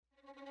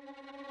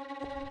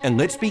And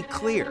let's be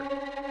clear,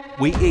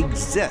 we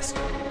exist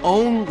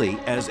only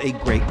as a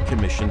Great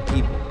Commission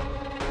people.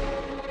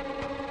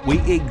 We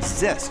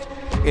exist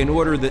in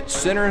order that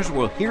sinners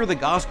will hear the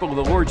gospel of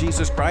the Lord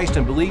Jesus Christ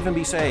and believe and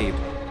be saved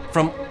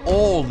from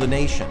all the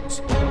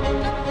nations.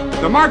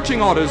 The marching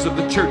orders of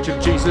the Church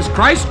of Jesus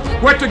Christ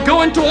were to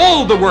go into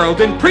all the world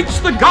and preach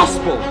the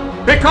gospel,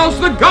 because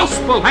the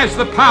gospel has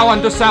the power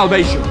unto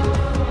salvation.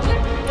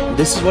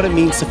 This is what it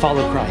means to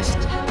follow Christ.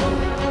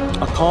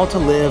 A call to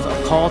live,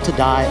 a call to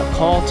die, a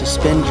call to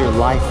spend your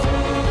life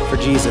for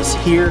Jesus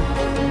here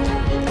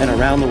and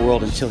around the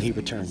world until he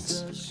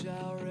returns.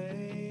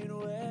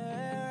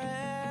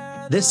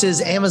 This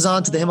is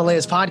Amazon to the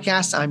Himalayas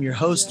podcast. I'm your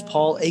host,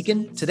 Paul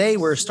Aiken. Today,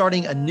 we're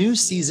starting a new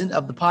season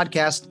of the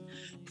podcast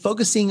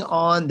focusing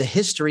on the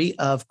history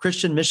of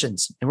Christian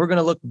missions. And we're going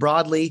to look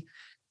broadly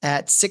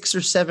at 6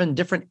 or 7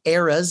 different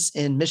eras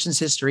in missions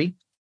history.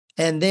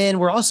 And then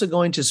we're also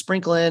going to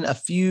sprinkle in a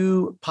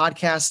few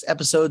podcast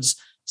episodes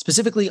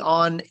specifically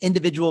on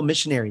individual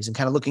missionaries and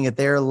kind of looking at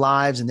their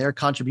lives and their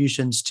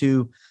contributions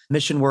to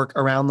mission work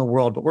around the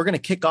world. But we're going to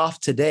kick off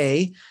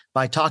today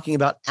by talking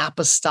about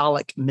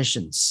apostolic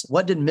missions.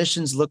 What did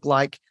missions look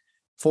like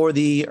for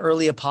the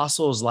early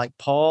apostles like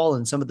Paul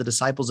and some of the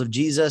disciples of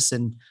Jesus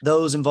and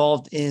those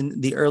involved in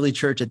the early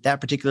church at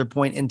that particular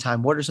point in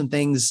time? What are some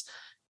things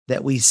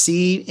that we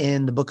see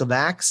in the book of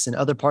Acts and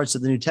other parts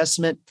of the New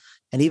Testament,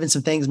 and even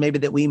some things maybe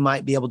that we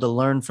might be able to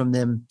learn from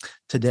them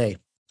today?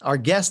 Our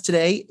guest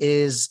today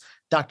is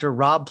Dr.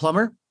 Rob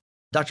Plummer.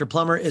 Dr.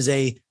 Plummer is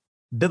a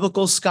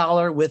biblical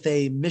scholar with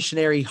a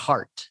missionary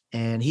heart,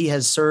 and he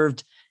has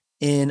served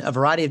in a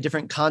variety of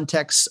different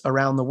contexts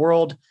around the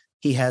world.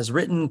 He has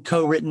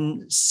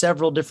co-written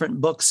several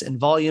different books and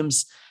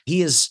volumes.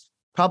 He is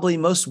probably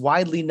most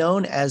widely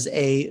known as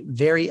a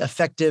very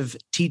effective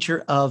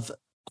teacher of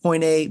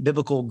Koine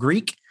Biblical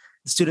Greek.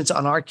 Students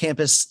on our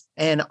campus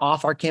and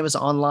off our campus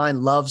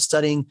online love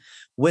studying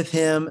with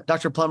him.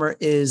 Dr. Plummer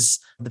is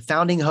the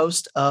founding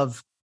host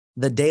of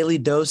the Daily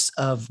Dose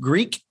of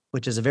Greek,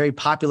 which is a very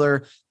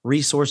popular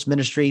resource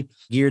ministry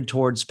geared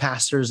towards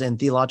pastors and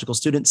theological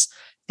students.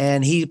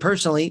 And he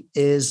personally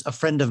is a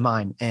friend of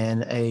mine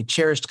and a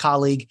cherished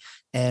colleague,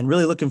 and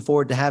really looking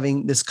forward to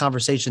having this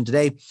conversation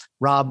today.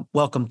 Rob,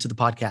 welcome to the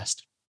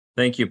podcast.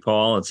 Thank you,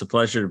 Paul. It's a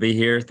pleasure to be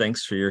here.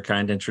 Thanks for your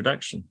kind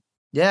introduction.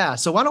 Yeah.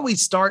 So why don't we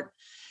start,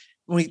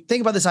 when we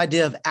think about this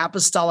idea of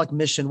apostolic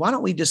mission, why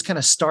don't we just kind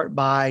of start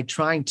by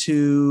trying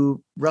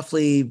to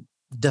roughly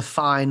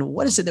define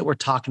what is it that we're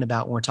talking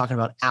about when we're talking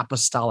about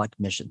apostolic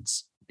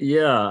missions?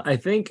 Yeah, I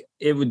think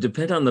it would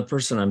depend on the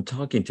person I'm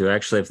talking to.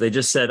 Actually, if they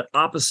just said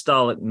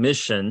apostolic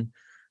mission,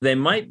 they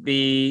might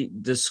be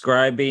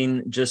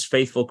describing just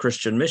faithful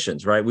Christian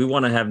missions, right? We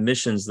want to have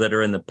missions that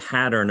are in the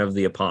pattern of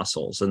the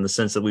apostles, in the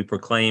sense that we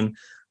proclaim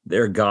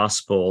their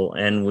gospel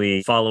and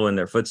we follow in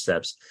their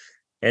footsteps.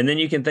 And then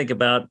you can think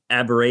about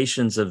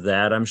aberrations of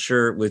that. I'm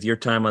sure with your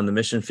time on the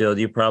mission field,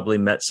 you probably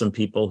met some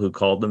people who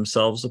called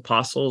themselves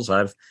apostles.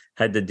 I've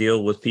had to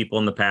deal with people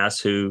in the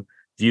past who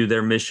view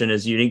their mission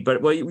as unique.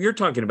 But what you're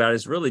talking about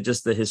is really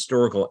just the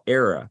historical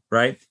era,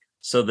 right?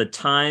 So the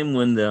time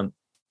when the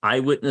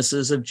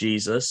eyewitnesses of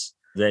Jesus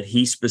that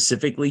he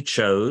specifically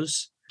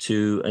chose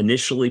to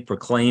initially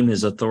proclaim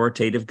his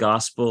authoritative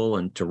gospel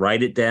and to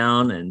write it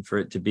down and for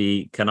it to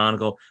be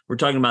canonical. We're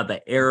talking about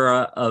the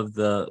era of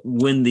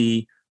when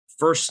the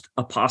first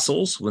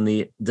apostles, when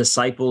the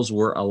disciples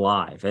were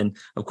alive. And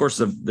of course,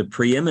 the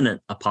preeminent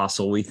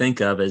apostle we think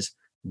of as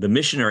the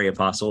missionary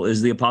apostle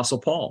is the Apostle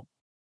Paul.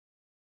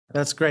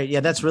 That's great. Yeah,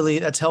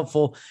 that's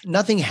helpful.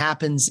 Nothing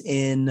happens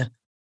in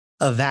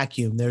a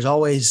vacuum. There's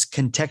always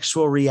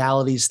contextual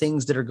realities,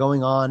 things that are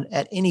going on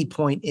at any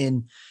point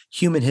in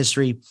human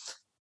history.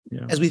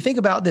 Yeah. As we think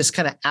about this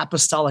kind of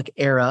apostolic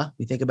era,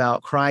 we think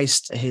about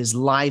Christ, his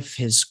life,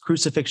 his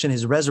crucifixion,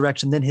 his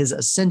resurrection, then his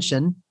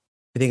ascension.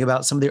 We think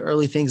about some of the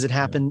early things that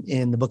happened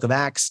in the book of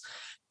Acts.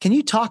 Can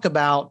you talk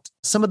about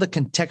some of the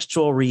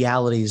contextual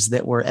realities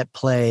that were at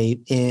play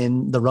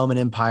in the Roman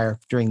Empire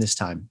during this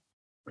time?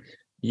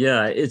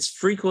 Yeah, it's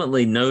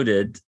frequently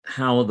noted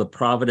how the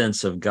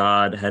providence of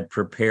God had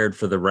prepared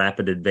for the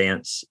rapid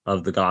advance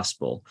of the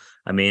gospel.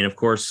 I mean, of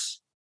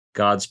course,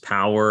 God's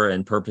power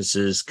and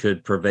purposes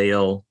could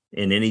prevail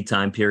in any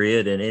time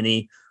period, in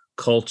any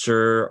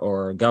culture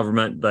or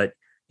government, but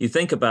you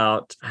think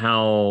about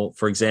how,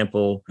 for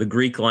example, the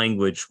Greek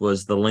language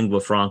was the lingua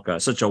franca,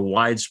 such a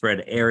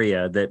widespread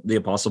area that the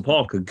Apostle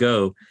Paul could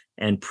go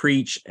and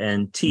preach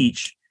and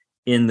teach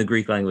in the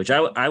Greek language.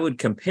 I would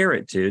compare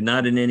it to,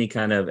 not in any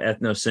kind of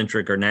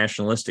ethnocentric or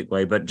nationalistic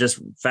way, but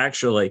just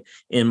factually,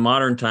 in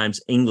modern times,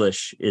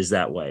 English is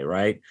that way,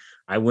 right?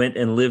 I went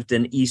and lived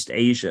in East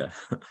Asia,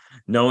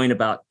 knowing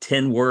about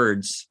 10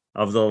 words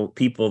of the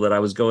people that I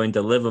was going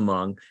to live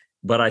among.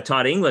 But I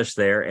taught English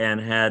there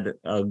and had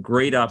a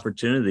great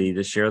opportunity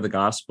to share the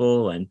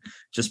gospel. And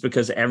just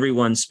because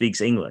everyone speaks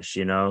English,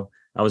 I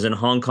was in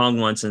Hong Kong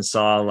once and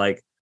saw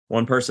like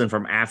one person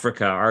from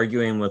Africa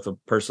arguing with a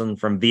person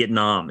from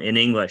Vietnam in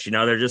English.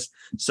 They're just,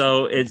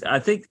 so I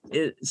think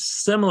it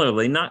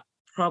similarly,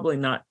 probably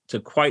not to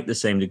quite the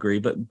same degree,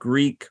 but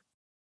Greek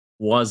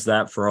was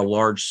that for a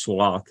large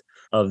swath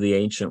of the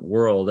ancient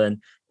world.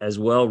 And as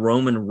well,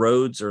 Roman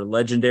roads are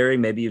legendary.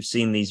 Maybe you've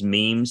seen these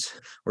memes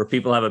where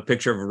people have a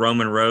picture of a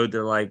Roman road.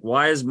 They're like,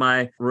 why is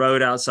my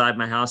road outside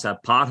my house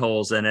have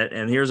potholes in it?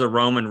 And here's a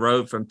Roman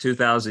road from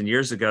 2,000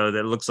 years ago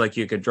that looks like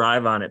you could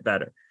drive on it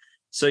better.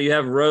 So you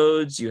have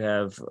roads, you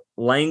have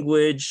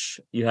language,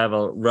 you have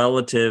a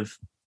relative.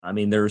 I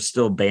mean, there are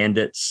still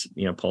bandits.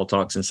 Paul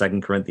talks in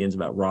 2 Corinthians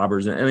about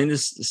robbers. I mean,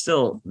 there's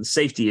still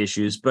safety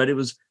issues, but it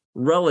was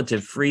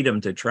relative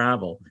freedom to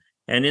travel.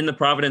 And in the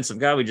providence of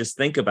God, we just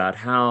think about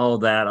how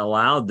that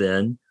allowed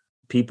then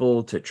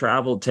people to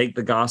travel, take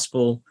the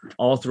gospel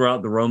all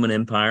throughout the Roman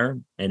Empire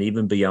and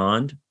even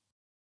beyond.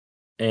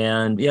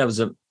 And it was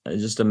a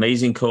just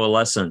amazing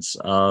coalescence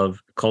of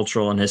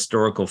cultural and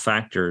historical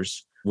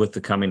factors with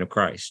the coming of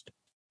Christ.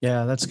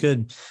 Yeah, that's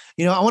good.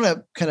 I want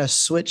to kind of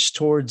switch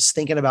towards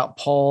thinking about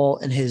Paul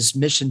and his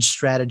mission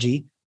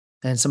strategy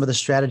and some of the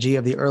strategy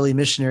of the early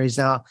missionaries.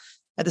 Now,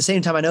 at the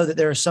same time, I know that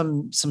there is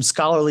some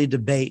scholarly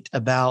debate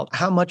about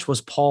how much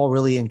was Paul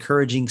really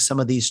encouraging some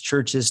of these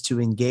churches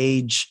to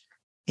engage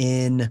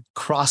in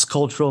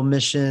cross-cultural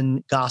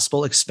mission,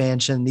 gospel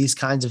expansion, these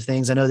kinds of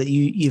things. I know that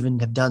you even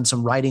have done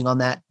some writing on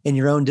that in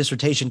your own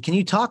dissertation. Can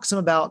you talk some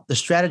about the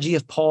strategy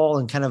of Paul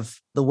and kind of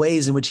the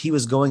ways in which he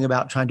was going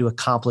about trying to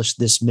accomplish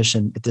this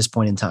mission at this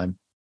point in time?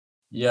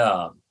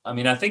 Yeah. I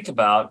mean, I think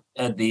about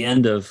at the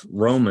end of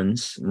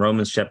Romans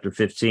chapter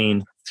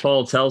 15,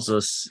 Paul tells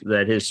us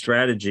that his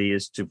strategy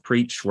is to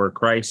preach where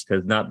Christ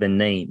has not been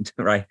named,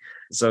 right?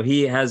 So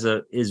he has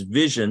his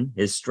vision,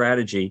 his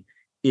strategy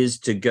is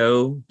to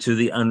go to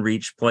the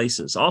unreached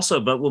places. Also,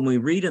 but when we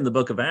read in the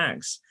book of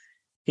Acts,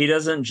 he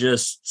doesn't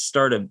just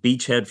start a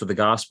beachhead for the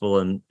gospel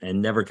and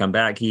never come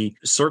back. He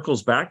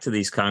circles back to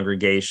these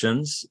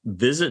congregations,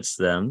 visits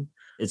them.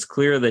 It's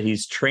clear that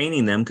he's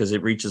training them because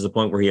it reaches a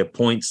point where he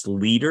appoints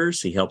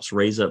leaders. He helps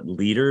raise up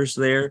leaders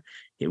there.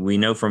 We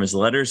know from his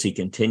letters, he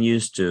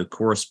continues to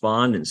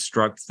correspond,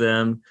 instruct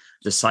them,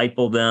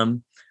 disciple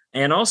them.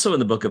 And also in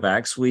the book of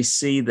Acts, we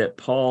see that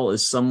Paul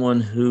is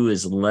someone who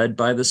is led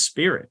by the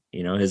Spirit.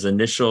 His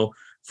initial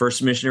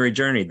first missionary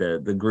journey,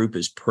 the group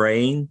is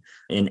praying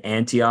in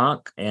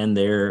Antioch and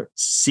they're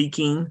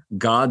seeking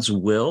God's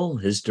will,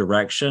 his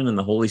direction. And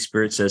the Holy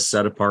Spirit says,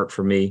 set apart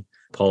for me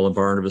Paul and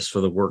Barnabas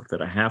for the work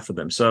that I have for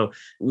them. So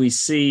we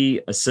see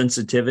a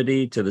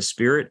sensitivity to the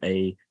Spirit,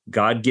 a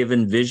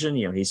God-given vision.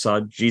 He saw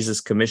Jesus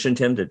commissioned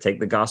him to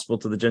take the gospel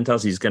to the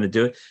Gentiles. He's going to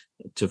do it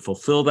to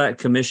fulfill that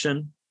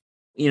commission.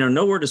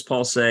 Nowhere does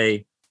Paul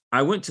say,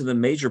 I went to the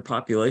major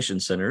population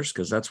centers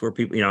because that's where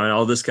people, and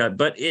all this kind.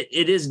 But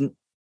it is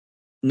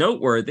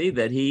noteworthy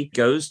that he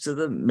goes to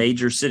the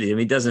major cities. I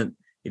mean,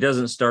 he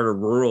doesn't start a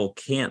rural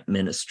camp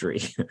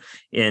ministry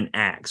in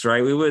Acts,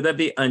 right? That'd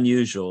be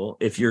unusual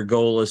if your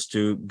goal is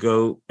to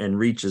go and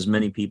reach as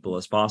many people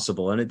as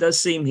possible. And it does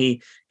seem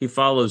he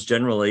follows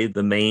generally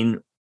the main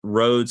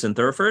roads and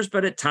thoroughfares,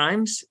 but at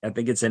times, I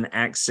think it's in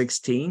Acts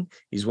 16,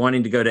 he's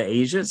wanting to go to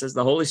Asia. It says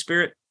the Holy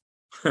Spirit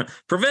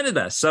prevented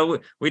us. So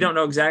we don't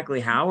know exactly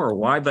how or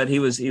why, but he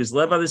was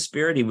led by the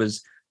Spirit. He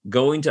was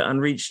going to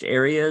unreached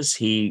areas.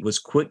 He was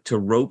quick to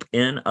rope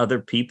in other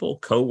people,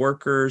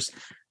 co-workers,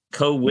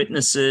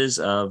 co-witnesses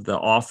of the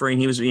offering.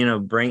 He was,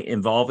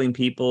 involving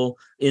people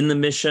in the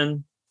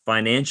mission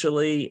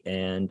financially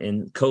and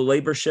in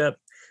co-laborship.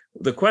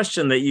 The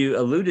question that you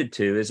alluded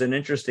to is an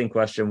interesting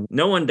question.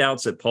 No one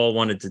doubts that Paul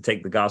wanted to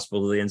take the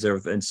gospel to the ends of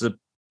earth and so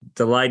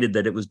delighted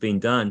that it was being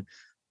done.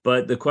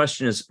 But the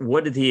question is,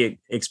 what did he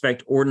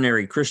expect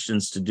ordinary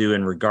Christians to do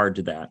in regard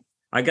to that?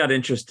 I got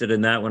interested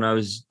in that when I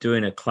was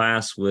doing a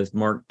class with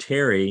Mark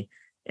Terry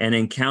and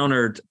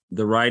encountered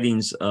the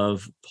writings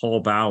of Paul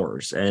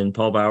Bowers. And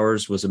Paul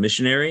Bowers was a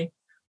missionary.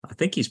 I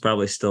think he's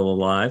probably still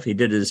alive. He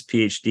did his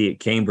PhD at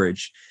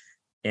Cambridge.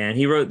 And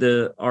he wrote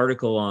the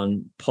article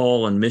on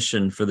Paul and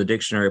mission for the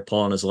Dictionary of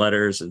Paul and His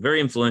Letters, a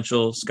very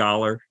influential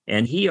scholar.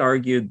 And he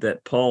argued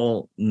that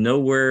Paul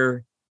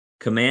nowhere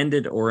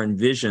commanded or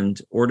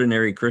envisioned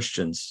ordinary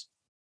Christians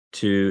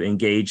to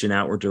engage in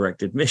outward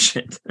directed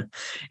mission.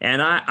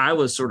 And I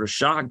was sort of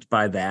shocked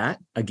by that.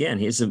 Again,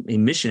 he's a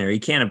missionary. He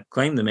can't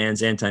claim the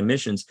man's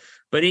anti-missions.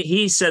 But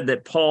he said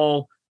that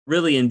Paul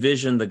really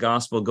envisioned the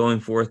gospel going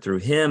forth through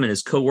him and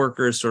his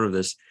co-workers,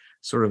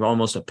 sort of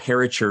almost a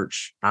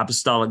parachurch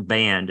apostolic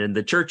band. And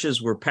the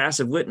churches were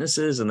passive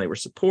witnesses and they were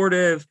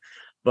supportive,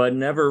 but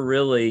never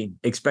really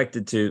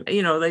expected to,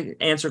 they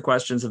answer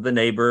questions of the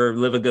neighbor,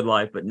 live a good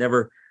life, but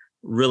never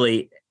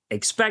really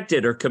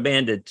expected or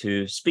commanded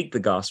to speak the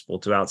gospel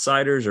to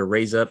outsiders or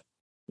raise up,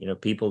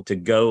 people to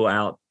go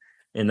out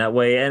in that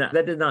way. And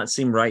that did not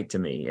seem right to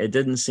me. It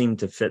didn't seem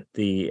to fit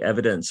the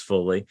evidence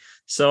fully.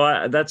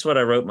 So that's what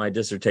I wrote my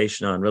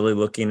dissertation on, really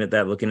looking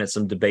at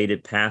some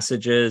debated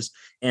passages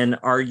and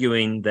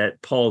arguing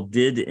that Paul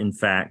did, in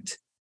fact,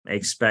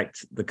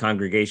 expect the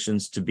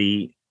congregations to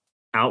be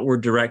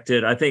outward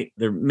directed. I think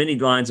there are many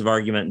lines of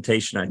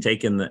argumentation I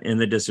take in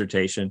the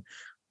dissertation.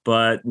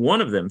 But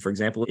one of them, for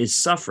example, is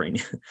suffering.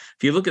 If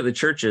you look at the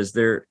churches,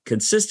 they're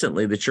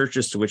consistently, the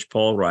churches to which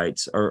Paul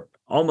writes, are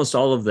almost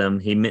all of them,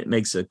 he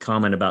makes a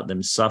comment about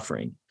them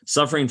suffering.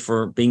 suffering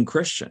for being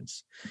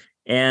Christians.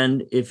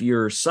 And if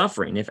you're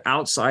suffering, if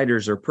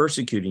outsiders are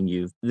persecuting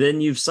you,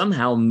 then you've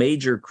somehow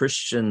made your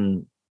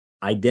Christian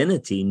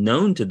identity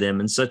known to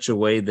them in such a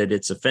way that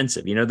it's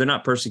offensive. They're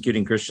not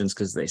persecuting Christians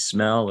because they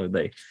smell or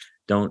they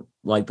don't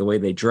like the way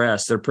they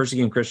dress. They're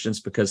persecuting Christians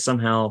because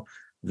somehow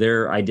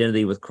their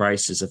identity with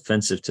Christ is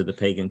offensive to the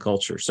pagan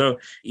culture. So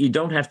you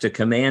don't have to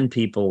command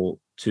people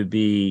to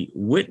be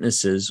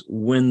witnesses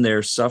when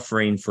they're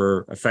suffering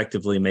for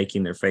effectively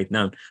making their faith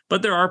known.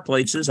 But there are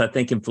places, I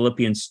think in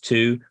Philippians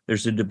 2,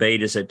 there's a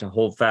debate, is it to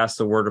hold fast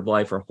the word of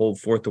life or hold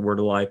forth the word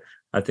of life?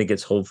 I think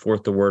it's hold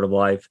forth the word of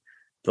life.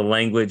 The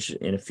language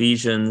in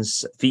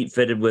Ephesians, feet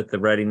fitted with the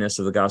readiness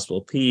of the gospel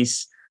of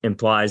peace,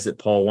 implies that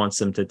Paul wants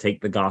them to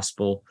take the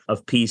gospel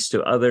of peace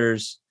to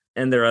others.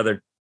 And there are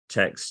other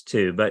texts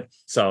too. But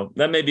so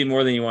that may be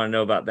more than you want to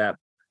know about that.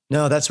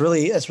 No, that's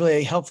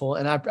really helpful.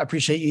 And I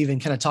appreciate you even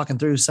kind of talking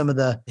through some of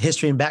the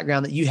history and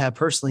background that you have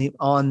personally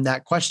on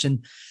that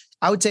question.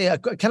 I would say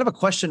kind of a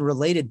question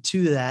related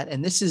to that.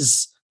 And this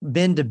has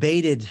been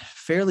debated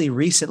fairly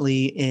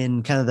recently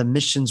in kind of the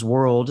missions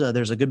world.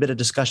 There's a good bit of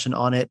discussion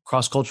on it,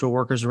 cross-cultural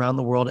workers around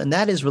the world. And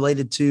that is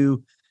related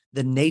to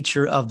the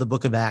nature of the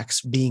book of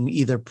Acts being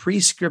either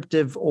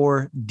prescriptive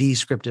or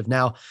descriptive.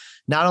 Now,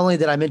 not only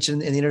did I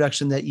mention in the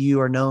introduction that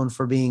you are known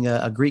for being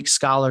a Greek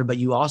scholar, but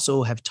you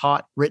also have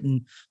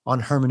written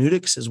on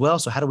hermeneutics as well.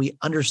 So how do we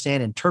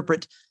understand,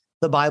 interpret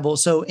the Bible?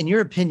 So in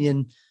your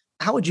opinion,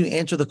 how would you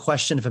answer the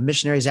question if a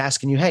missionary is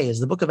asking you, hey, is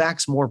the book of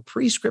Acts more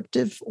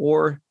prescriptive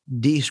or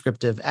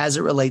descriptive as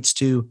it relates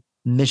to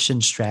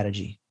mission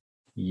strategy?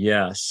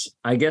 Yes.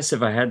 I guess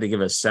if I had to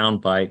give a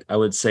soundbite, I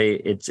would say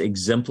it's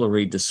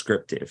exemplary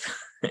descriptive.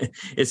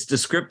 It's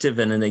descriptive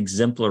in an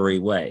exemplary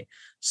way.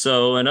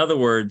 So in other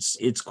words,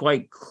 it's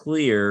quite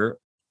clear.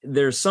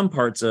 There's some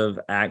parts of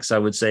Acts, I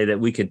would say,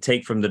 that we could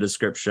take from the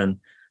description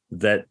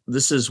that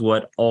this is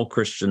what all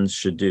Christians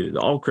should do.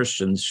 All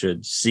Christians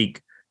should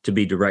seek to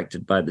be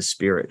directed by the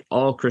Spirit.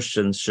 All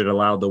Christians should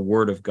allow the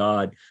Word of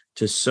God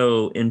to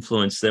so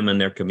influence them in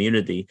their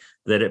community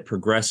that it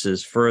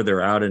progresses further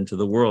out into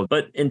the world.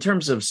 But in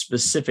terms of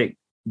specific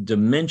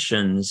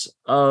dimensions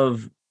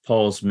of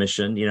Paul's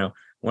mission,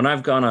 when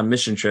I've gone on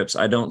mission trips,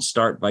 I don't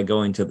start by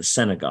going to the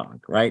synagogue,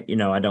 right?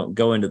 I don't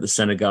go into the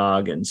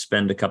synagogue and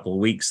spend a couple of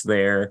weeks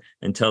there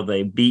until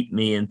they beat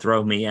me and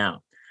throw me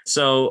out.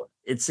 So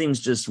it seems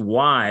just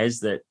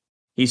wise that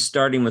he's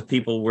starting with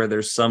people where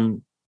there's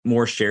some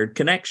more shared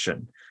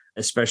connection,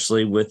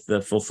 especially with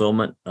the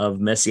fulfillment of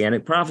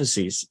messianic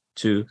prophecies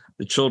to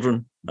the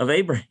children of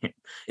Abraham.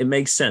 It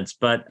makes sense,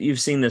 but you've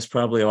seen this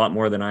probably a lot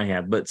more than I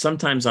have. But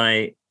sometimes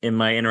in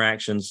my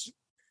interactions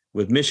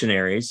with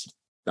missionaries,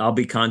 I'll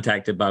be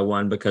contacted by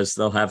one because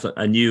they'll have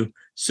a new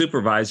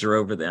supervisor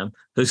over them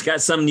who's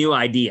got some new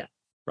idea,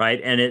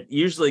 right? And it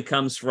usually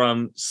comes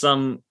from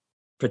some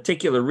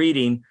particular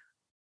reading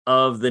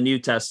of the New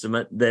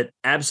Testament that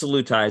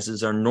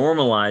absolutizes or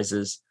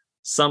normalizes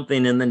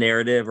something in the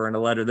narrative or in a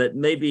letter that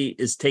maybe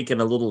is taken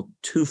a little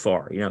too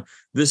far.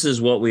 This is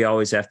what we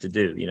always have to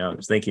do. I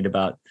was thinking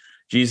about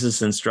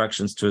Jesus'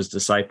 instructions to his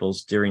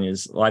disciples during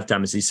his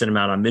lifetime as he sent them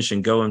out on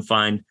mission, go and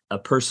find a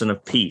person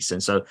of peace.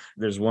 And so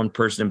there's one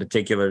person in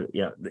particular,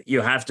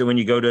 you have to, when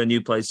you go to a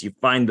new place, you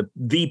find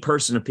the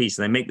person of peace.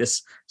 And they make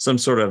this some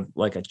sort of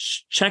like a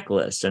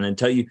checklist and then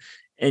tell you.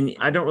 And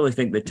I don't really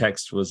think the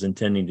text was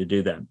intending to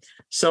do that.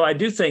 So I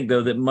do think,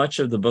 though, that much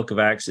of the book of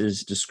Acts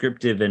is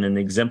descriptive in an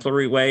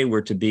exemplary way. We're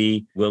to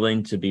be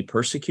willing to be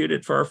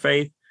persecuted for our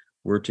faith.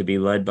 We're to be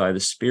led by the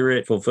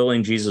Spirit,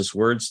 fulfilling Jesus'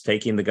 words,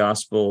 taking the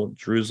gospel,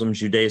 Jerusalem,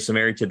 Judea,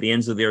 Samaria, to the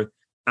ends of the earth,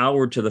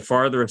 outward to the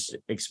farthest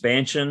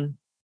expansion,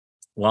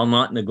 while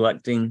not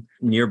neglecting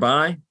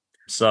nearby.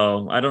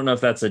 So I don't know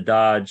if that's a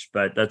dodge,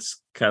 but that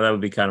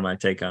would be kind of my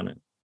take on it.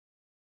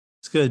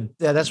 It's good.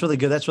 Yeah, that's really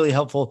good. That's really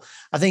helpful.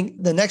 I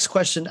think the next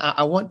question,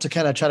 I want to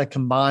kind of try to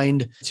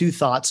combine two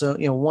thoughts. So,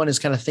 one is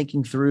kind of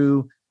thinking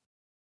through,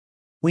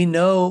 we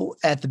know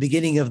at the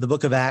beginning of the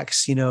book of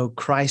Acts,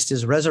 Christ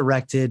is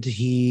resurrected.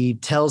 He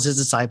tells his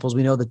disciples,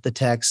 we know that the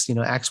text,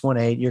 Acts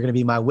 1:8, you're going to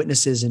be my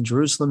witnesses in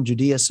Jerusalem,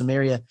 Judea,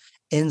 Samaria,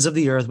 ends of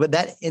the earth. But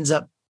that ends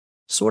up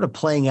sort of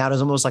playing out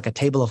as almost like a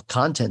table of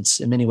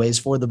contents in many ways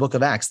for the book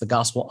of Acts. The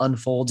gospel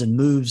unfolds and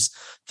moves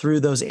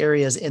through those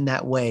areas in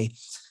that way.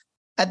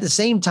 At the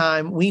same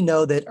time, we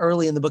know that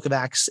early in the book of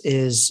Acts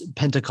is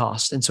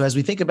Pentecost. And so as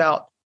we think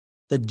about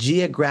the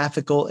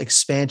geographical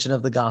expansion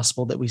of the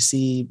gospel that we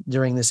see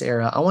during this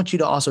era, I want you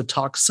to also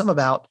talk some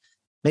about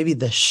maybe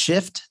the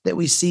shift that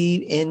we see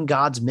in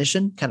God's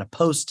mission, kind of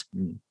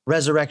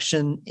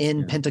post-resurrection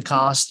in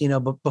Pentecost.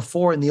 But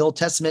before in the Old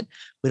Testament,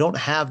 we don't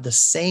have the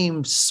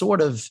same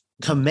sort of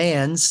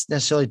commands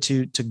necessarily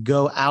to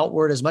go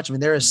outward as much. I mean,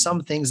 there are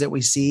some things that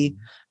we see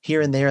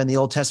here and there in the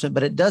Old Testament,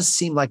 but it does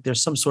seem like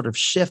there's some sort of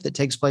shift that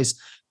takes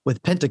place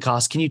with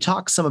Pentecost. Can you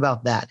talk some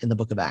about that in the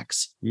book of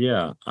Acts?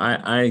 Yeah,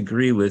 I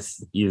agree with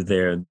you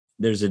there.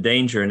 There's a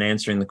danger in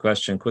answering the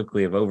question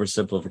quickly of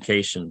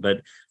oversimplification,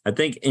 but I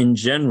think in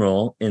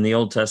general, in the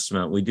Old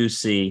Testament, we do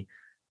see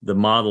the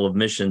model of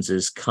missions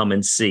is come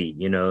and see.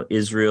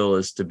 Israel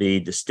is to be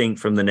distinct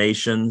from the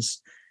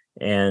nations,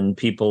 and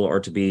people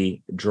are to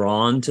be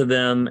drawn to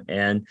them.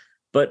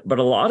 But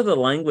a lot of the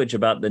language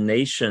about the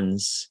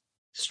nations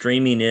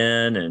streaming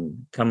in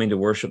and coming to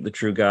worship the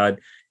true God,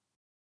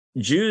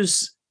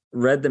 Jews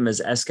read them as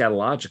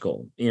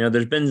eschatological.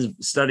 There's been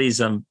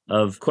studies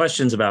of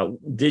questions about,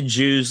 did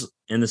Jews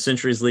in the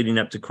centuries leading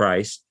up to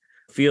Christ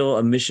feel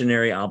a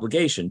missionary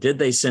obligation? Did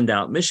they send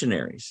out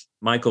missionaries?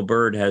 Michael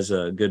Bird has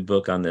a good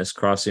book on this,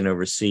 Crossing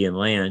Over Sea and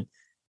Land.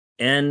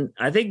 And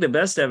I think the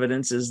best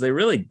evidence is they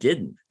really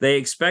didn't. They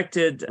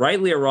expected,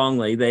 rightly or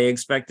wrongly,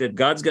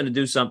 God's going to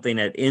do something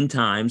at end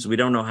times. We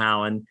don't know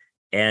how,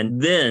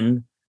 and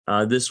then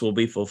this will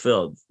be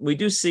fulfilled. We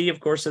do see, of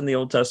course, in the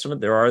Old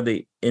Testament, there are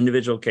the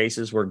individual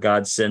cases where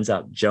God sends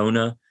out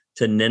Jonah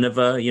to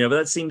Nineveh, but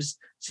that seems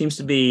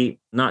to be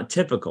not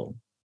typical.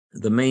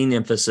 The main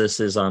emphasis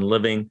is on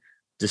living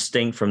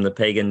distinct from the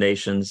pagan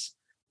nations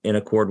in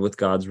accord with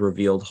God's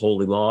revealed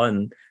holy law,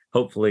 and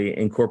hopefully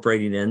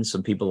incorporating in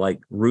some people like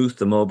Ruth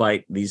the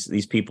Moabite,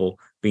 these people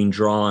being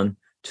drawn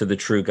to the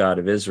true God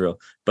of Israel.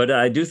 But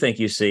I do think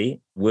you see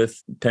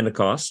with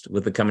Pentecost,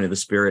 with the coming of the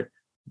Spirit,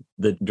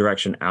 the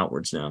direction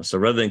outwards now. So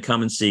rather than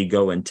come and see,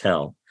 go and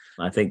tell.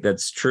 I think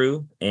that's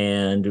true.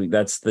 And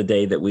that's the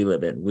day that we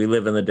live in. We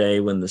live in the day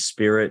when the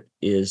Spirit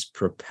is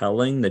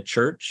propelling the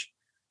church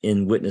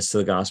in witness to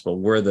the gospel,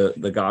 where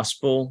the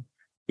gospel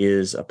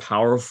is a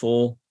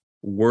powerful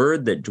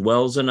word that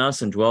dwells in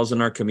us and dwells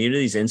in our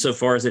communities.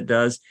 Insofar as it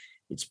does,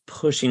 it's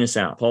pushing us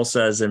out. Paul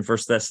says in 1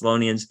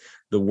 Thessalonians,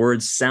 the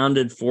word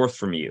sounded forth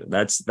from you.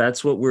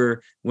 That's what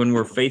when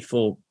we're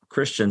faithful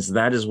Christians,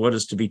 that is what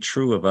is to be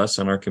true of us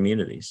and our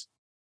communities.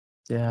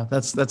 Yeah,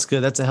 that's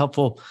good. That's a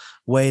helpful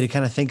way to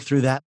kind of think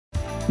through that.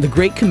 The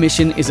Great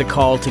Commission is a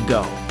call to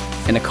go.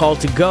 And a call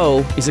to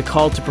go is a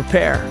call to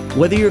prepare.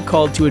 Whether you're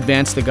called to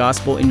advance the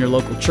gospel in your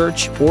local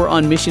church or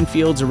on mission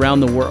fields around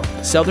the world,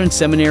 Southern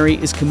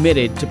Seminary is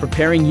committed to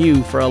preparing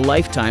you for a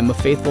lifetime of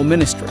faithful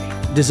ministry.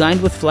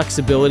 Designed with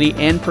flexibility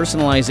and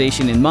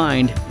personalization in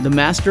mind, the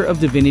Master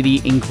of Divinity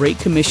in Great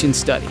Commission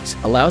Studies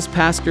allows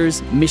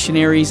pastors,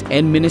 missionaries,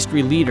 and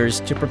ministry leaders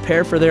to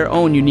prepare for their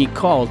own unique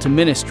call to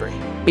ministry.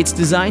 It's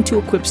designed to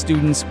equip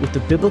students with the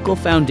biblical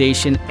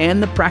foundation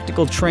and the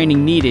practical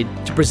training needed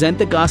to present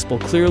the gospel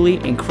clearly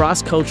in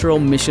cross-cultural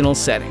missional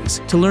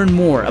settings. To learn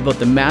more about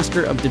the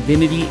Master of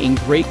Divinity in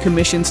Great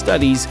Commission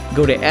Studies,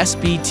 go to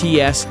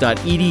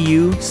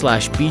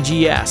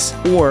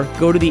sbts.edu/BGS or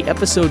go to the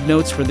episode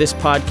notes for this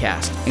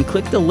podcast and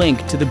click the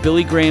link to the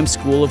Billy Graham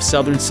School of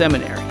Southern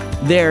Seminary.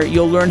 There,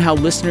 you'll learn how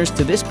listeners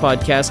to this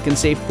podcast can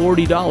save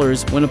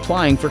 $40 when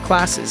applying for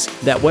classes.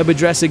 That web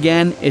address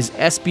again is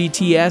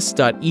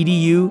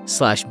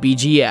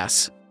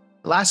sbts.edu/BGS.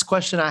 Last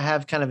question I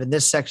have kind of in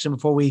this section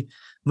before we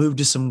move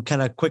to some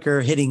kind of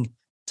quicker hitting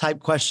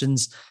type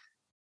questions.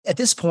 At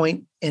this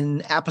point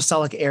in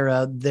apostolic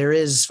era, there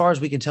is, as far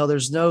as we can tell,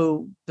 there's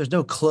no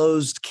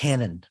closed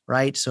canon,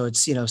 right? So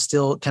it's,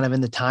 still kind of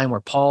in the time where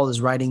Paul is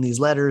writing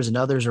these letters and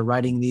others are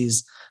writing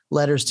these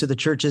letters to the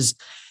churches.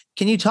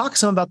 Can you talk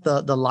some about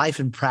the life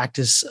and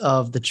practice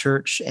of the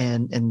church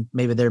and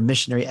maybe their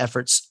missionary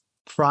efforts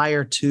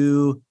prior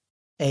to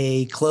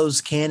a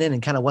closed canon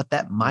and kind of what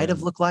that might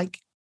have looked like?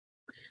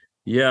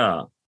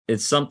 Yeah,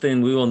 it's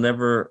something we will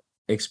never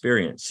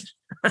experience.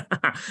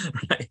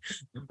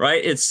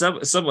 Right? It's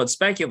somewhat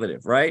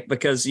speculative, right?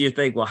 Because you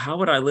think, well, how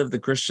would I live the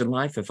Christian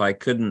life if I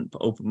couldn't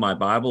open my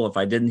Bible, if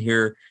I didn't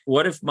hear?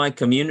 What if my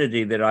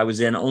community that I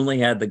was in only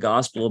had the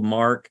Gospel of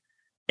Mark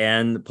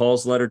and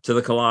Paul's letter to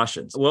the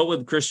Colossians? What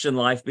would Christian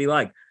life be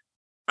like?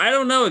 I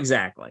don't know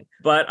exactly,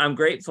 but I'm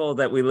grateful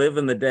that we live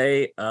in the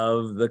day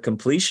of the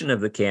completion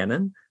of the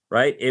canon,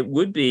 right? It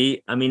would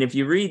be, if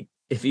you read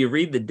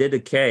the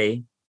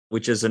Didache,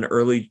 which is an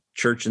early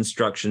church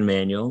instruction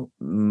manual,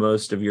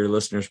 most of your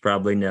listeners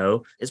probably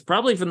know, it's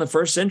probably from the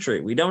first century.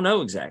 We don't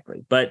know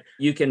exactly, but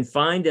you can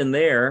find in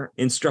there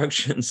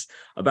instructions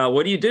about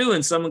what do you do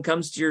when someone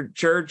comes to your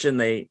church and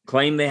they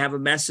claim they have a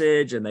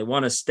message and they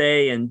want to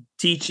stay and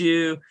teach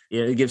you.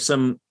 Give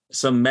some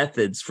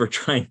methods for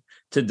trying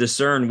to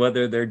discern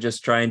whether they're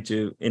just trying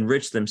to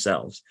enrich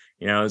themselves.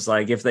 It's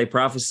like if they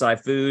prophesy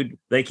food,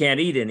 they can't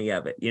eat any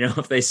of it.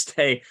 If they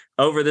stay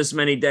over this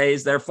many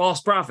days, they're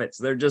false prophets.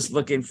 They're just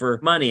looking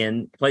for money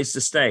and place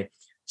to stay.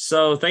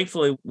 So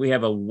thankfully, we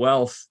have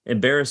a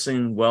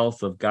embarrassing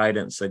wealth of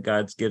guidance that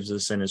God gives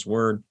us in his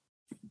word.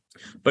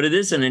 But it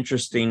is an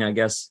interesting, I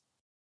guess,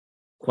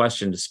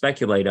 question to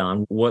speculate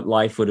on what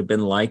life would have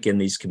been like in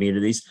these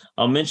communities.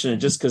 I'll mention it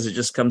just because it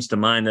just comes to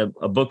mind,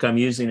 a book I'm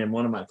using in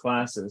one of my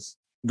classes,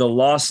 The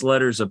Lost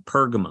Letters of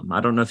Pergamum. I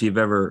don't know if you've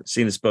ever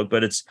seen this book,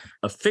 but it's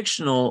a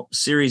fictional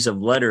series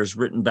of letters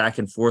written back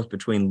and forth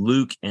between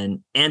Luke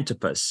and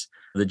Antipas,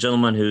 the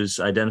gentleman who's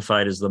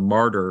identified as the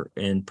martyr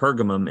in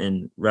Pergamum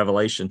in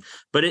Revelation.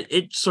 But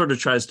it sort of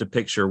tries to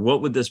picture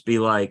what would this be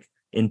like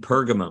in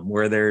Pergamum,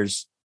 where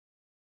there's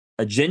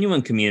a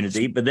genuine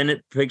community, but then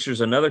it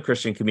pictures another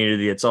Christian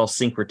community that's all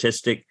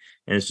syncretistic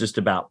and it's just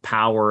about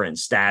power and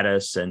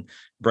status and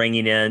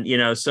bringing in,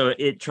 so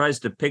it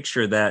tries to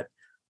picture that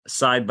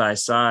side by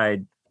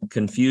side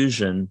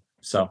confusion.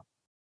 So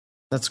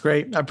that's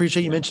great. I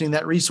appreciate you mentioning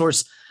that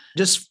resource.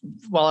 Just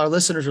while our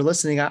listeners are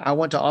listening, I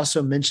want to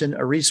also mention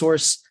a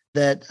resource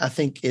that I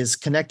think is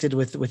connected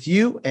with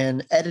you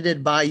and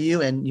edited by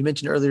you. And you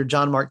mentioned earlier,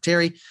 John Mark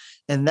Terry,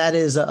 and that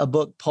is a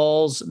book,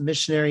 Paul's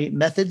Missionary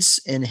Methods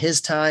in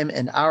His Time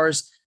and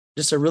Ours.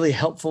 Just a really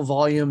helpful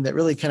volume that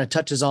really kind of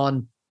touches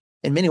on,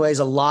 in many ways,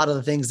 a lot of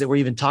the things that we're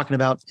even talking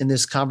about in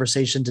this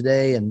conversation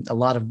today, and a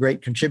lot of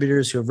great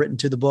contributors who have written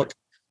to the book.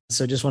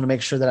 So just want to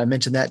make sure that I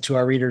mention that to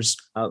our readers.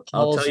 I'll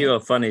tell you a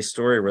funny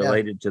story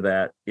related to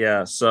that.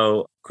 Yeah.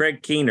 So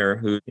Craig Keener,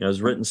 who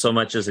has written so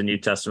much as a New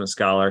Testament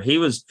scholar, he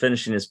was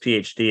finishing his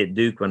PhD at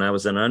Duke when I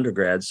was an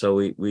undergrad. So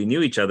we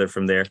knew each other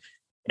from there.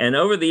 And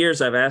over the years,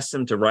 I've asked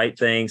him to write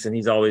things, and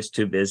he's always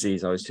too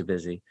busy.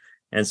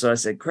 And so I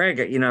said,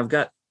 Craig,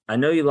 I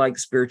know you like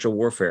spiritual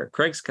warfare.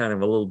 Craig's kind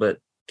of a little bit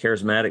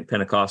charismatic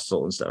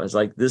Pentecostal and stuff. I was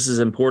like, this is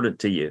important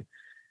to you.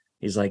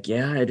 He's like,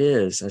 yeah, it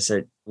is. I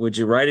said, would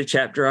you write a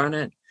chapter on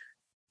it?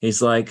 He's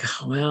like,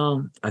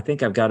 well, I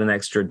think I've got an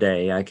extra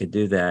day. I could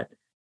do that.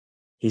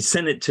 He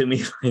sent it to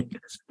me like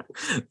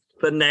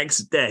the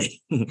next day.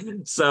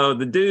 So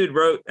the dude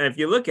wrote, and if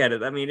you look at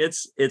it, I mean,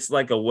 it's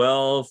like a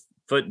well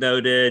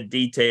footnoted,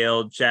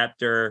 detailed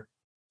chapter,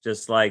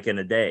 just like in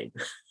a day.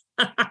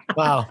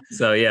 Wow.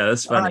 So yeah,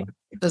 that's funny.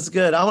 That's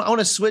good. I want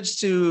to switch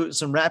to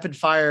some rapid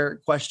fire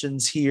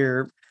questions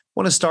here. I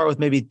want to start with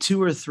maybe 2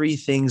 or 3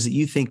 things that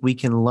you think we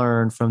can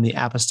learn from the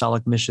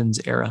apostolic missions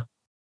era.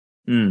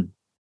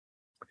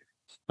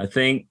 I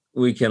think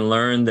we can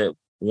learn that,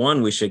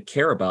 one, we should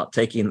care about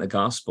taking the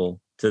gospel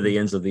to the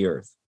ends of the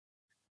earth.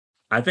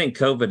 I think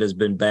COVID has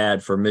been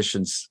bad for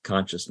missions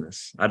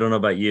consciousness. I don't know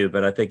about you,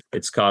 but I think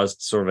it's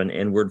caused sort of an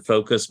inward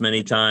focus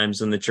many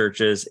times in the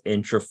churches,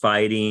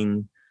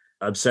 intra-fighting,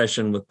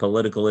 obsession with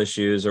political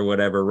issues or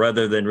whatever,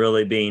 rather than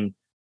really being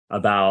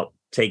about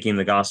taking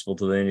the gospel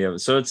to the end of it.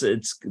 So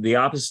it's the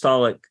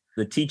apostolic,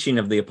 the teaching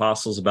of the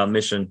apostles about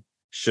mission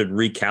should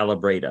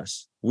recalibrate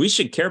us. We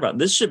should care about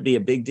this. Should be a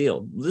big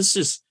deal.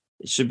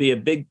 It should be a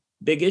big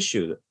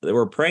issue that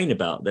we're praying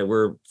about, that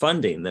we're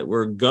funding, that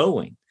we're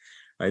going.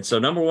 Right. So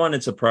number one,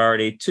 it's a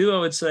priority. 2, I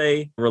would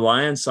say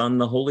reliance on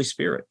the Holy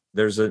Spirit.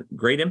 There's a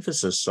great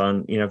emphasis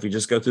on, if you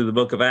just go through the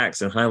book of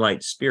Acts and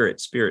highlight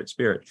Spirit.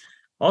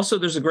 Also,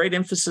 there's a great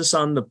emphasis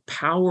on the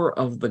power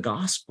of the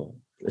gospel,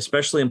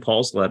 especially in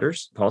Paul's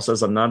letters. Paul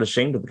says, I'm not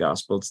ashamed of the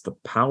gospel. It's the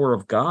power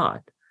of God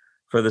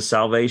for the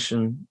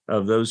salvation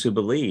of those who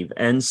believe.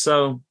 And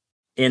so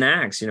in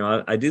Acts,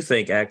 I do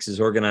think Acts is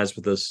organized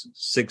with those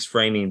 6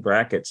 framing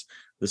brackets,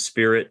 the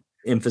Spirit,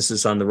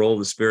 emphasis on the role of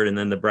the Spirit, and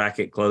then the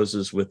bracket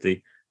closes with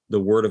the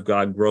word of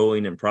God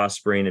growing and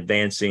prospering,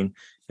 advancing.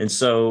 And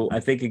so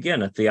I think,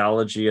 again, a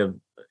theology of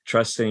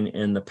trusting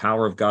in the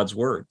power of God's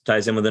word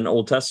ties in with an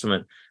Old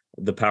Testament.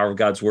 The power of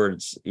God's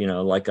words,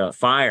 like a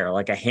fire,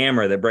 like a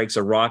hammer that breaks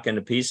a rock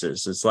into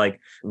pieces. It's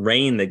like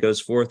rain that goes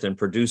forth and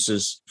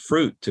produces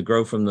fruit to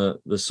grow from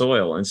the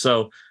soil. And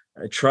so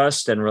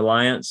trust and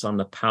reliance on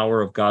the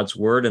power of God's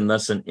word, and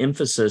thus an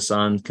emphasis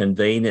on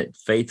conveying it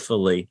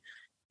faithfully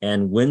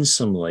and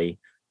winsomely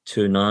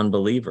to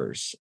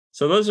non-believers.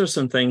 So those are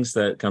some things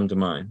that come to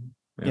mind.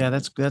 Yeah,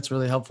 that's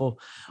really helpful.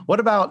 What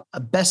about a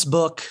best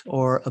book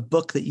or a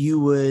book that you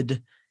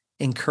would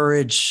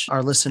encourage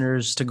our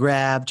listeners to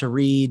grab, to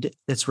read,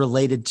 that's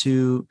related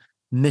to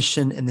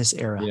mission in this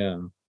era? Yeah.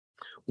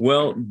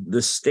 Well,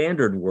 the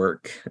standard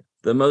work,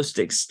 the most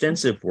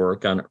extensive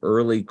work on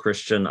early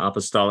Christian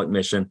apostolic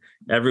mission,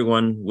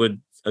 everyone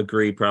would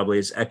agree probably,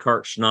 is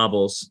Eckhart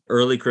Schnabel's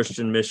Early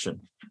Christian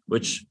Mission,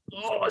 which,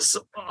 I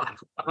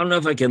don't know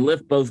if I can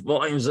lift both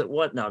volumes at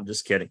what. No, I'm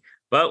just kidding.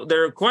 But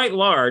they're quite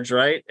large,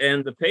 right?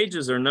 And the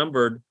pages are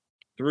numbered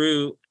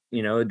through,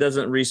 it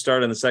doesn't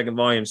restart in the second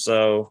volume.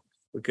 So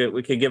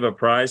we could give a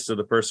prize to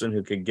the person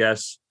who could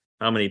guess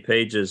how many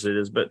pages it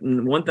is, but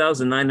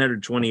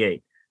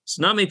 1,928.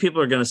 So not many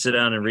people are going to sit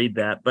down and read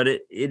that, but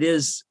it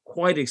is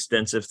quite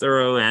extensive,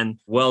 thorough, and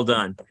well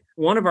done.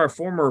 One of our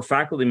former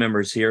faculty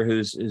members here,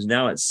 who's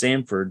now at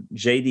Samford,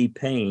 J.D.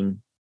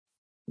 Payne,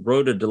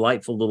 wrote a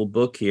delightful little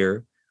book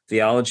here,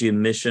 Theology of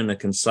Mission, a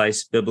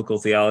Concise Biblical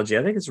Theology.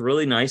 I think it's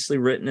really nicely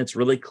written. It's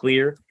really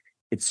clear.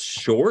 It's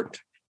short.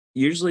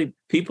 Usually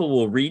people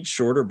will read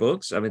shorter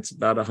books. I mean, it's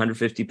about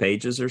 150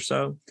 pages or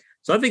so.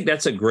 So I think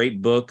that's a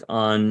great book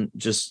on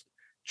just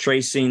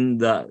tracing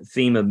the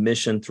theme of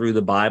mission through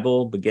the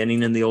Bible,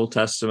 beginning in the Old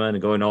Testament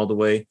and going all the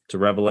way to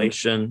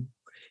Revelation.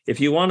 If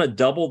you want to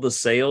double the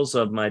sales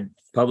of my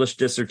published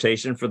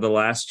dissertation for the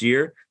last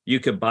year, you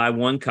could buy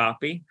one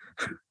copy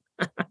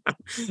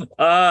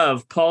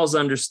of Paul's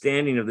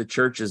understanding of the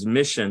church's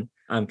mission.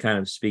 I'm kind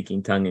of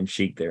speaking tongue in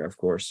cheek there, of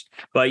course.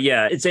 But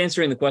yeah, it's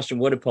answering the question,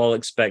 what did Paul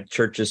expect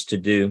churches to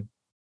do?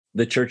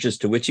 The churches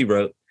to which he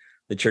wrote,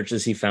 the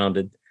churches he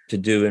founded, to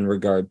do in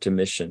regard to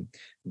mission.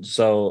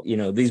 So,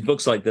 these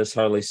books like this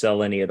hardly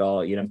sell any at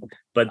all,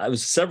 but it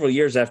was several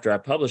years after I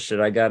published it,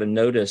 I got a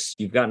notice,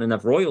 you've gotten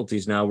enough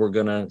royalties now, we're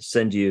going to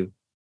send you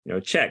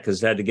check,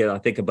 because it had to get, I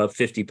think, above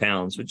 50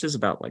 pounds, which is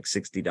about like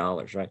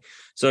 $60, right?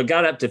 So it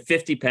got up to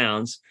 50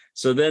 pounds.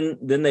 So then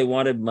they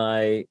wanted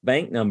my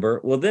bank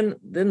number. Well, then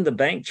the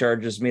bank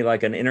charges me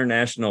like an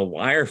international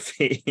wire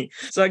fee.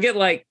 So I get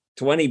like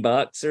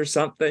 $20 or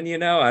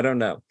something, I don't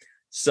know.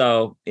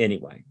 So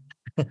anyway.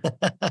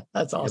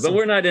 That's awesome. But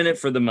we're not in it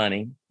for the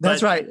money.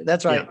 That's right.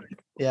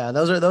 Yeah,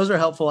 those are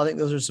helpful. I think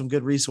those are some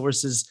good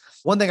resources.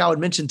 One thing I would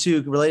mention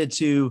too, related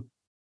to,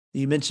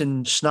 you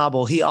mentioned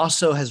Schnabel. He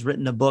also has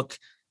written a book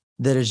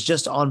that is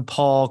just on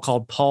Paul,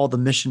 called Paul the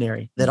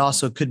Missionary, that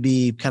also could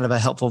be kind of a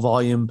helpful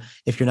volume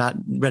if you're not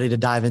ready to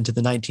dive into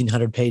the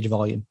 1900-page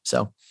volume.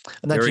 So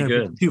very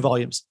good. 2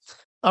 volumes.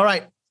 All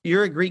right.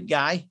 You're a Greek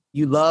guy.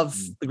 You love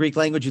the Greek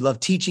language. You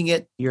love teaching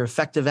it. You're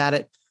effective at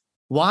it.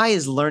 Why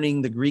is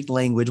learning the Greek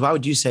language, why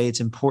would you say it's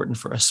important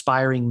for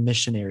aspiring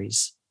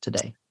missionaries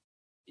today?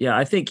 Yeah,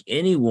 I think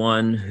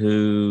anyone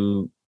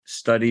who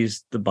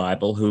studies the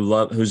Bible,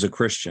 who's a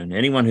Christian,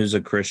 anyone who's a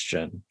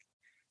Christian,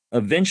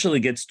 eventually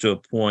gets to a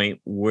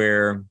point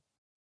where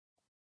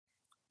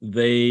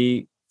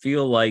they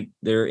feel like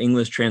their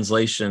English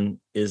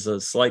translation is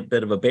a slight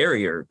bit of a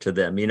barrier to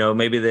them.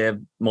 Maybe they have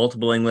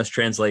multiple English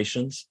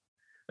translations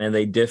and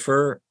they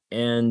differ,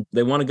 and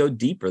they want to go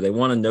deeper. They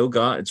want to know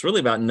God. It's really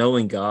about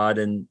knowing God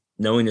and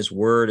knowing his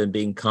word and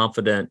being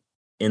confident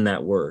in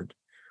that word.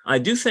 I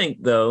do think,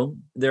 though,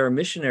 there are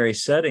missionary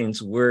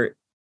settings where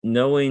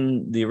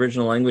knowing the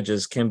original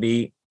languages can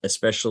be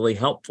especially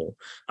helpful.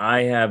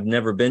 I have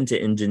never been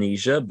to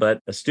Indonesia,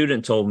 but a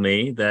student told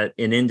me that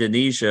in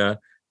Indonesia,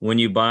 when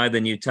you buy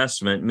the New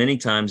Testament, many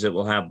times it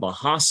will have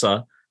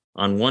Bahasa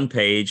on one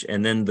page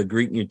and then the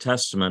Greek New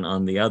Testament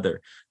on the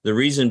other. The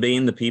reason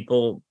being, the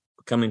people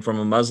coming from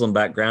a Muslim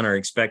background are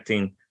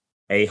expecting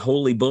a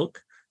holy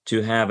book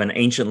to have an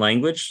ancient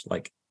language,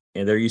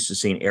 and they're used to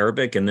seeing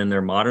Arabic and then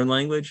their modern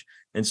language.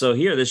 And so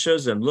here, this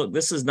shows them, look,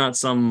 this is not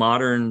some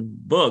modern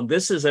book.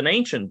 This is an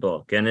ancient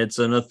book, and it's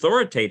an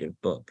authoritative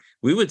book.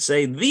 We would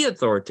say the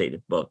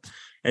authoritative book.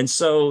 And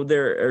so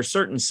there are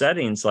certain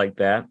settings like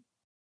that,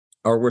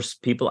 or where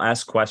people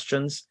ask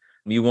questions.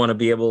 You want to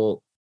be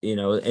able, in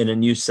a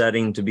new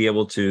setting, to be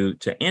able to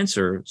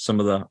answer some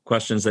of the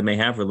questions they may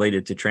have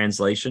related to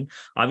translation.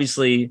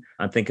 Obviously,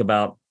 I think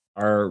about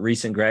our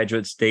recent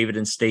graduates, David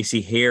and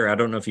Stacy Hare. I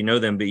don't know if you know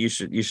them, but you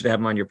should have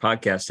them on your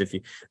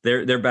podcast.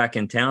 They're back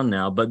in town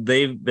now, but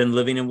they've been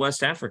living in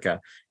West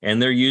Africa,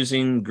 and they're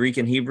using Greek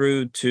and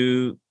Hebrew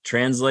to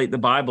translate the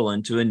Bible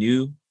into a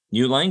new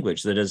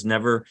language that has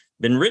never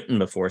been written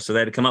before. So they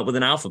had to come up with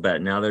an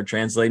alphabet. Now they're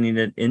translating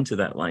it into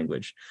that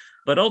language.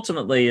 But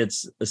ultimately,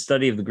 it's a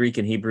study of the Greek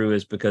and Hebrew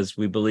is because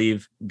we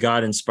believe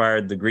God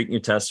inspired the Greek New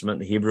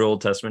Testament, the Hebrew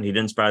Old Testament. He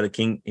didn't inspire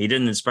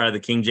the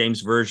King James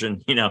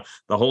Version, the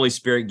Holy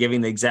Spirit giving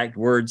the exact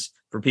words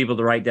for people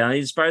to write down. He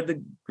inspired the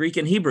Greek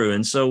and Hebrew.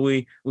 And so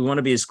we want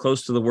to be as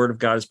close to the Word of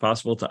God as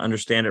possible to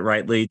understand it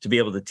rightly, to be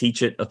able to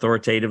teach it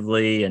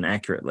authoritatively and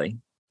accurately.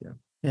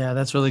 Yeah,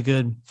 that's really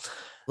good.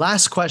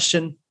 Last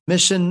question.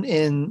 Mission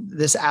in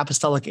this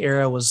apostolic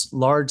era was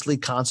largely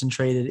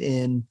concentrated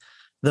in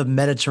the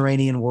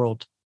Mediterranean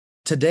world.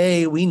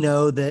 Today, we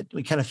know that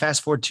we kind of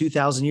fast forward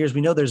 2,000 years,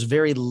 we know there's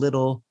very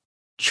little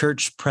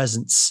church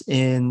presence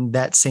in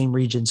that same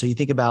region. So you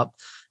think about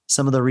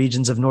some of the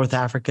regions of North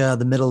Africa,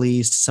 the Middle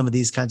East, some of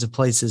these kinds of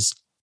places.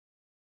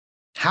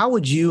 How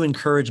would you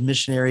encourage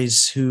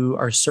missionaries who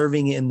are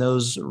serving in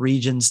those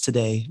regions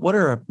today? What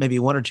are maybe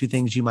 1 or 2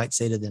 things you might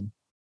say to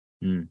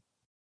them?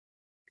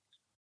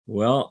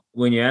 Well,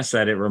 when you asked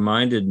that, it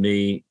reminded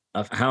me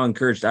of how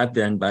encouraged I've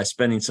been by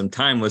spending some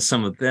time with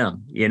some of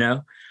them,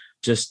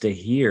 just to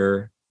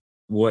hear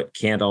what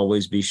can't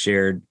always be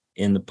shared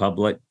in the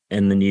public,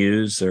 in the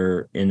news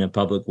or in a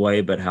public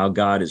way, but how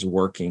God is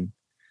working,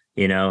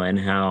 and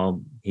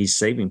how he's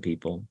saving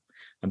people.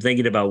 I'm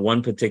thinking about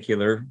one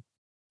particular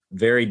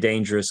very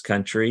dangerous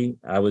country.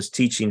 I was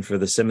teaching for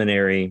the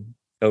seminary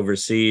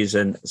overseas,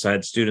 and so I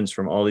had students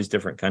from all these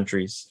different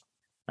countries.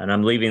 And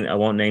I'm leaving, I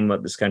won't name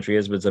what this country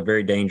is, but it's a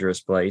very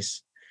dangerous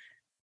place.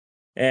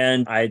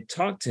 And I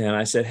talked to him.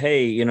 I said,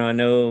 hey, I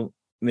know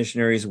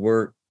missionaries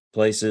work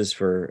places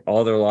for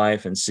all their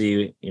life and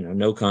see,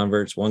 no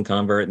converts, one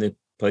convert in the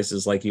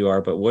places like you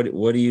are. But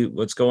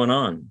what's going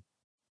on?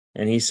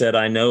 And he said,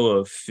 I know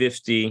of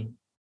 50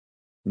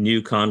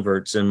 new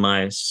converts in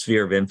my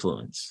sphere of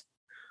influence.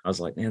 I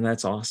was like, man,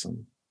 that's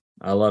awesome.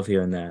 I love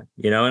hearing that,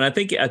 and I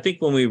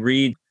think when we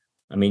read,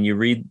 you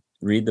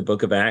read the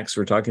book of Acts,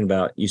 we're talking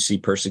about, you see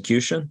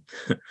persecution.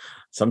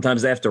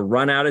 Sometimes they have to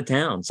run out of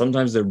town.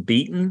 Sometimes they're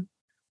beaten.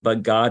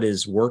 But God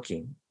is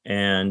working,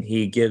 and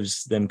he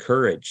gives them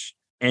courage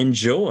and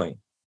joy,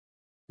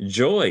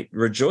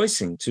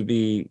 rejoicing to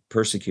be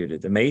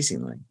persecuted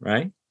amazingly,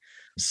 right?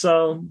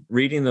 So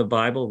reading the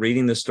Bible,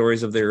 reading the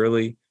stories of the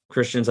early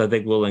Christians, I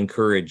think will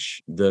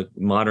encourage the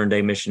modern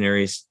day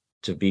missionaries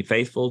to be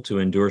faithful, to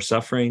endure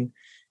suffering,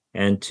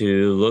 and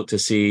to look to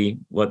see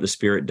what the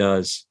Spirit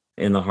does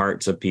in the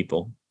hearts of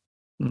people.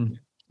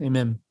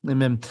 Amen.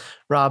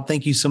 Rob,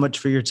 thank you so much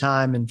for your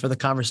time and for the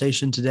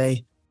conversation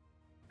today.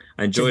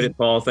 I enjoyed it,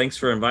 Paul. Thanks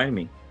for inviting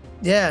me.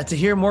 Yeah, to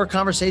hear more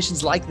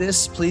conversations like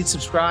this, please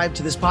subscribe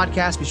to this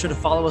podcast. Be sure to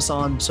follow us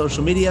on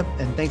social media.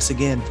 And thanks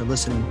again for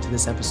listening to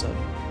this episode.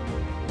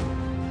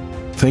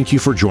 Thank you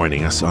for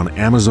joining us on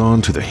Amazon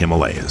to the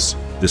Himalayas.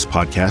 This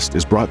podcast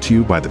is brought to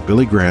you by the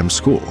Billy Graham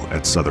School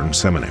at Southern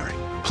Seminary.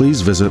 Please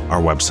visit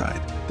our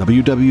website,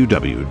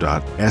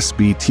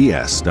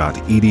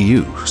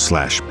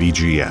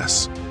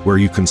 www.sbts.edu/BGS, where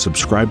you can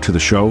subscribe to the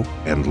show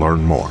and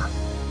learn more.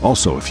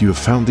 Also, if you have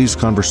found these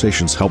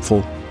conversations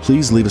helpful,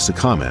 please leave us a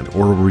comment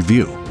or a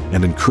review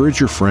and encourage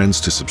your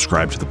friends to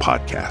subscribe to the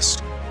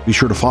podcast. Be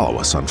sure to follow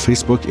us on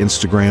Facebook,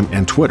 Instagram,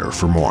 and Twitter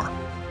for more.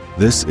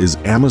 This is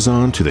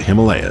Amazon to the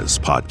Himalayas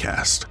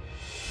podcast.